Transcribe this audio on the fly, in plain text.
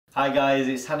Hi guys,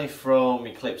 it's Hanny from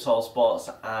Eclipse All Sports,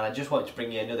 and I just wanted to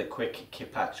bring you another quick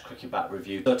Kippax cricket bat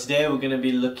review. So today we're going to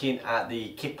be looking at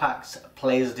the Kippax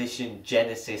Players Edition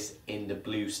Genesis in the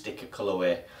blue sticker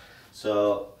colourway.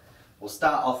 So we'll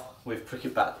start off with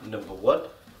cricket bat number 1.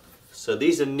 So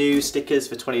these are new stickers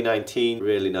for 2019,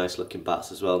 really nice looking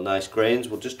bats as well, nice grains.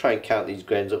 We'll just try and count these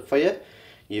grains up for you.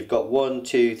 You've got 1,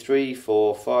 2, 3,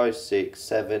 4, 5, 6,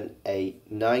 7,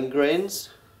 8, 9 grains.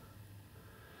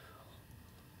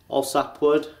 All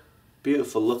sapwood,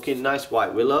 beautiful looking, nice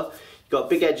white willow. You've got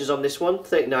big edges on this one,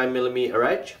 39mm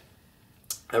edge,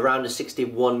 around a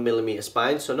 61mm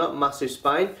spine, so not massive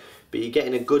spine, but you're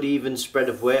getting a good even spread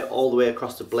of weight all the way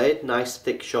across the blade, nice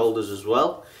thick shoulders as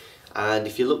well. And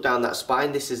if you look down that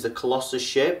spine, this is the Colossus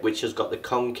shape, which has got the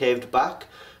concaved back.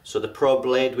 So the Pro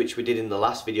blade, which we did in the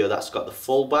last video, that's got the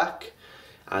full back,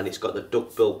 and it's got the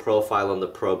duckbill profile on the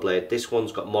Pro blade. This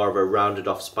one's got more of a rounded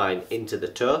off spine into the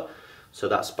toe. So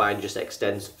that spine just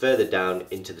extends further down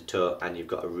into the toe, and you've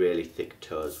got a really thick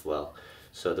toe as well.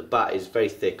 So the bat is very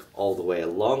thick all the way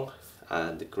along,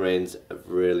 and the grains are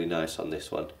really nice on this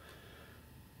one.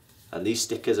 And these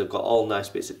stickers have got all nice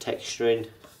bits of texturing,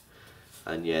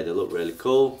 and yeah, they look really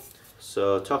cool.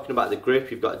 So talking about the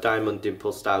grip, you've got a diamond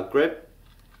dimple style grip.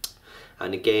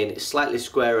 And again, it's slightly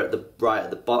square at the right at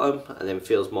the bottom, and then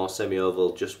feels more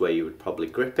semi-oval just where you would probably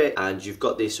grip it. And you've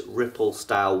got this ripple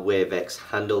style WaveX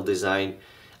handle design,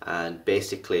 and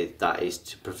basically that is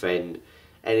to prevent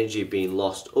energy being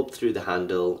lost up through the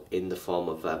handle in the form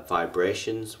of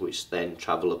vibrations, which then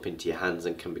travel up into your hands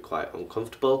and can be quite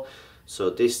uncomfortable. So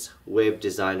this wave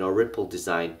design or ripple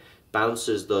design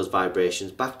bounces those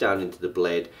vibrations back down into the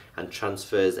blade and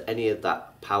transfers any of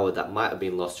that power that might have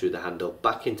been lost through the handle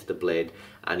back into the blade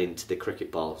and into the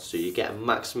cricket ball. So you get a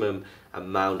maximum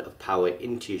amount of power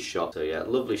into your shot. So yeah,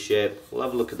 lovely shape. We'll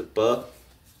have a look at the bow.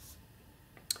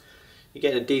 You're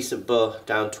getting a decent bow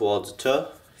down towards the toe.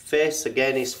 Face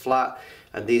again is flat,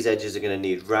 and these edges are going to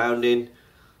need rounding.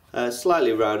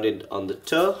 Slightly rounded on the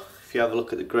toe. If you have a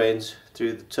look at the grains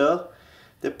through the toe,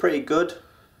 they're pretty good.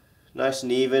 Nice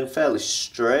and even, fairly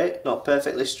straight, not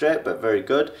perfectly straight, but very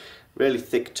good. Really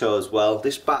thick toe as well.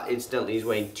 This bat incidentally is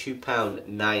weighing £2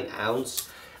 9 ounce,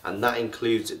 and that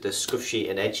includes the scuff sheet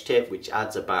and edge tape, which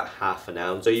adds about ½ an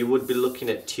ounce. So you would be looking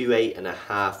at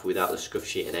 2.8½ without the scuff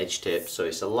sheet and edge tape. So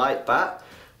it's a light bat.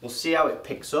 We'll see how it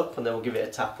picks up, and then we'll give it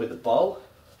a tap with the ball.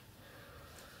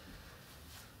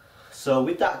 So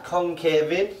with that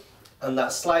concaving and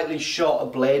that slightly shorter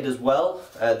blade as well,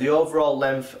 the overall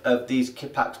length of these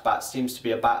Kippax bats seems to be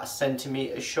about 1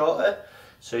 centimetre shorter.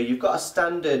 So you've got a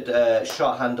standard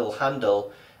short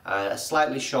handle, a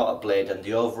slightly shorter blade, and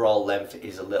the overall length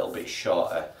is a little bit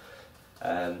shorter.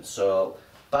 So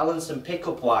balance and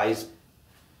pickup wise,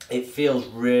 it feels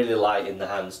really light in the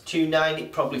hands. 2.9,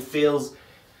 it probably feels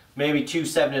maybe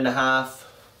 2.7½.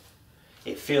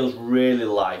 It feels really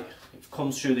light. It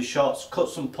comes through the shots,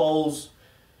 cuts and pulls,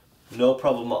 no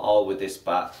problem at all with this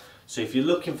bat. So if you're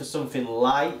looking for something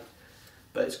light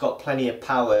but it's got plenty of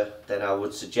power, then I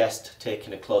would suggest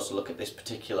taking a closer look at this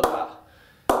particular bat.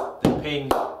 The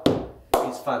ping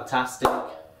is fantastic,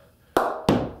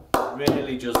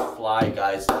 really just fly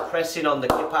guys. The pressing on the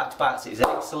Kippax bats is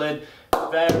excellent,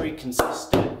 very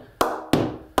consistent.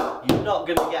 You're not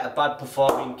going to get a bad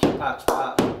performing Kippax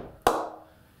bat.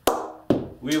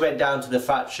 We went down to the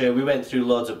factory, we went through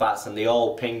loads of bats, and they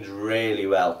all pinged really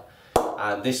well.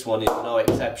 And this one is no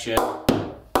exception.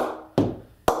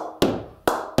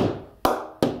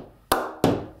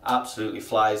 Absolutely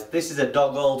flies. This is a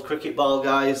dog old cricket ball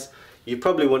guys. You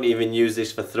probably wouldn't even use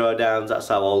this for throwdowns, that's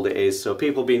how old it is. So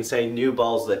people have been saying new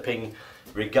balls they ping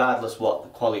regardless what the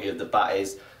quality of the bat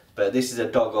is, but this is a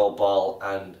dog old ball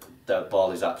and the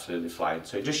ball is absolutely flying.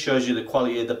 So it just shows you the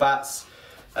quality of the bats.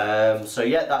 So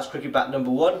yeah, that's cricket bat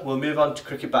number 1. We'll move on to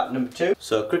cricket bat number 2.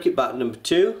 So cricket bat number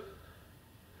 2.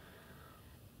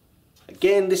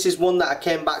 Again, this is one that I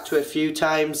came back to a few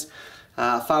times.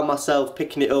 I found myself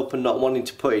picking it up and not wanting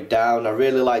to put it down. I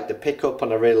really like the pickup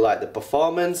and I really like the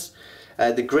performance.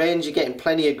 The grains, you're getting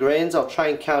plenty of grains. I'll try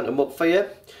and count them up for you.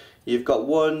 You've got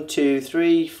 1, 2,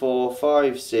 3, 4,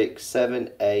 5, 6, 7,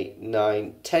 8,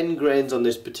 9, 10 grains on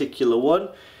this particular one.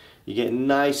 You get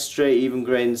nice straight even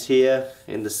grains here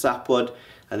in the sapwood,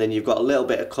 and then you've got a little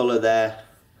bit of colour there.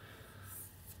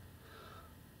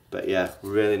 But yeah,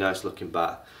 really nice looking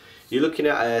bat. You're looking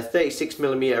at a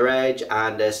 36mm edge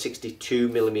and a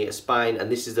 62mm spine,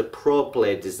 and this is a Pro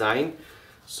blade design.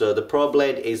 So the Pro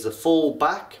blade is the full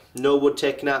back, no wood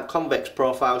taken out, convex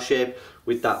profile shape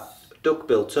with that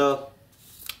duckbill toe.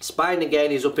 Spine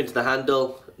again is up into the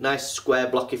handle, nice square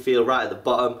blocky feel right at the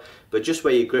bottom, but just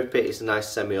where you grip it, it's a nice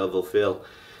semi-oval feel.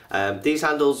 These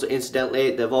handles,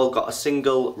 incidentally, they've all got a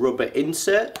single rubber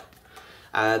insert.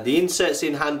 The inserts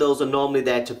in handles are normally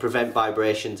there to prevent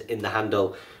vibrations in the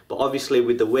handle, but obviously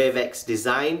with the WaveX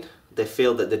design, they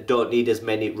feel that they don't need as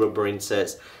many rubber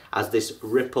inserts, as this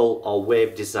ripple or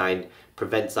wave design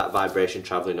prevents that vibration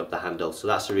travelling up the handle. So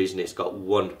that's the reason it's got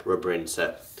one rubber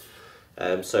insert.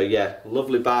 So yeah,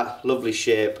 lovely bat, lovely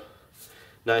shape,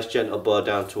 nice gentle bow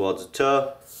down towards the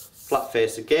toe, flat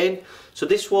face again. So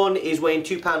this one is weighing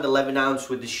 £2.11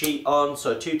 with the sheet on,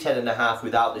 so 210.5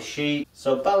 without the sheet.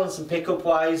 So balance and pickup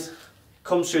wise,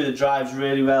 comes through the drives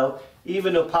really well.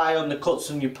 Even up high on the cuts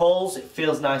and your pulls, it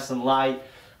feels nice and light.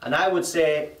 And I would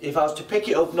say, if I was to pick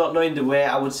it up not knowing the weight,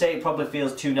 I would say it probably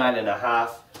feels 209.5.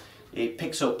 It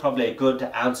picks up probably a good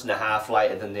 1.5 ounces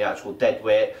lighter than the actual dead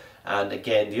weight. And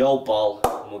again, the old ball,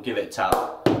 and we'll give it a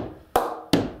tap.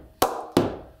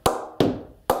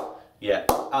 Yeah,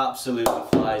 absolutely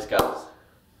flies, guys.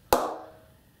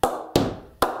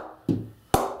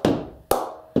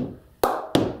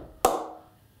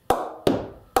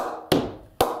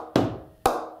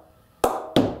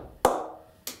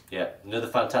 Yeah, another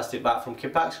fantastic bat from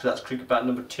Kippax, because that's cricket bat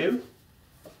number 2.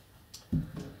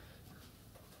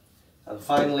 And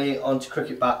finally, on to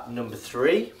cricket bat number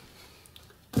 3.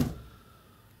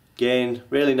 Again,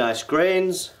 really nice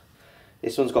grains.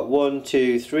 This one's got 1,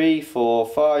 2, 3, 4,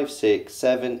 5, 6,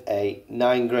 7, 8,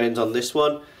 9 grains on this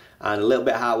one, and a little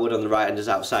bit of hardwood on the right hander's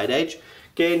outside edge.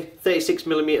 Again,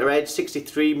 36mm edge,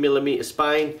 63mm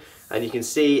spine, and you can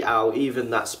see how even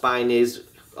that spine is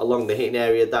along the hitting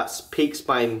area. That peak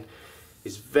spine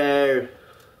is very,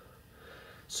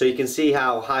 so you can see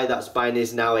how high that spine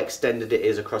is now, extended it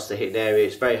is across the hitting area.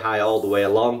 It's very high all the way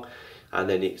along, and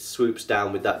then it swoops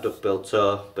down with that duckbill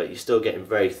toe, but you're still getting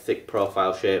very thick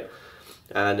profile shape.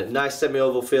 And a nice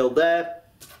semi-oval field there.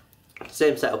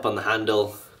 Same setup on the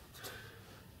handle,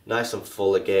 nice and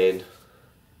full again,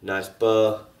 nice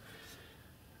bow,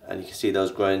 and you can see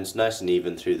those grains nice and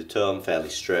even through the toe, fairly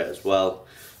straight as well.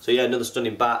 So yeah, another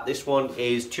stunning bat. This one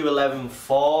is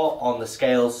 211.4 on the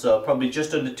scale, so probably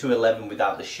just under 211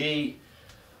 without the sheet,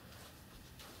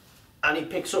 and it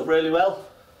picks up really well.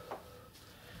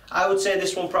 I would say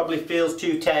this one probably feels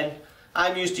 210.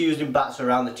 I'm used to using bats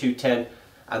around the 210,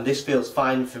 and this feels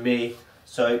fine for me.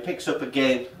 So it picks up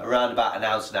again around about 1.5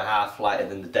 ounces lighter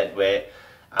than the dead weight,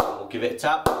 and we'll give it a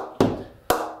tap.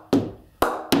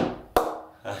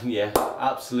 And yeah,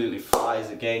 absolutely flies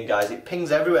again, guys. It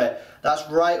pings everywhere. That's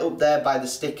right up there by the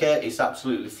sticker. It's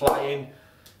absolutely flying.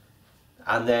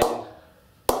 And then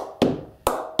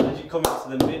as you come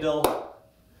into the middle,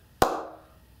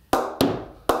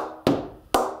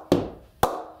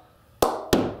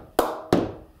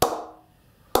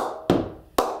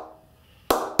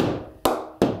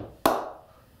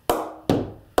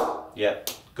 yeah,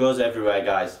 goes everywhere,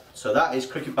 guys. So that is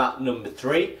cricket bat number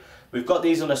 3. We've got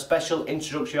these on a special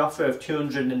introductory offer of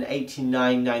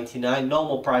 £289.99.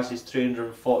 Normal price is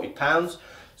 £340.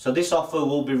 So this offer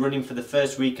will be running for the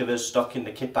first week of us stocking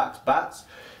the Kippax bats.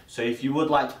 So if you would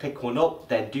like to pick one up,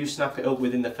 then do snap it up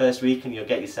within the first week and you'll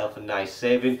get yourself a nice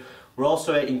saving. We're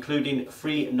also including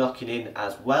free knocking in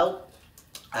as well.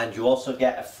 And you also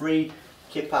get a free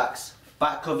Kippax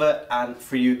back cover and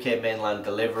free UK mainland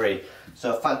delivery.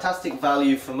 So fantastic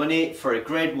value for money for a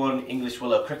grade 1 English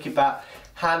willow cricket bat,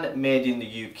 handmade in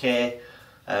the UK.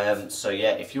 So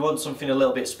yeah, if you want something a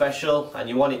little bit special and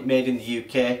you want it made in the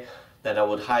UK, then I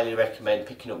would highly recommend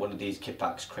picking up one of these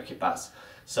Kippax cricket bats.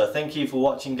 So thank you for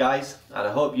watching, guys, and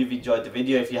I hope you've enjoyed the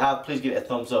video. If you have, please give it a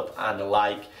thumbs up and a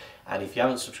like. And if you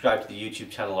haven't subscribed to the YouTube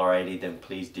channel already, then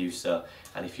please do so.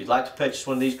 And if you'd like to purchase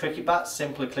one of these cricket bats,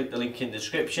 simply click the link in the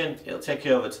description. It'll take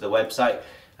you over to the website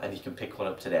and you can pick one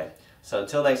up today. So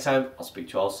until next time, I'll speak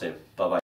to you all soon. Bye bye.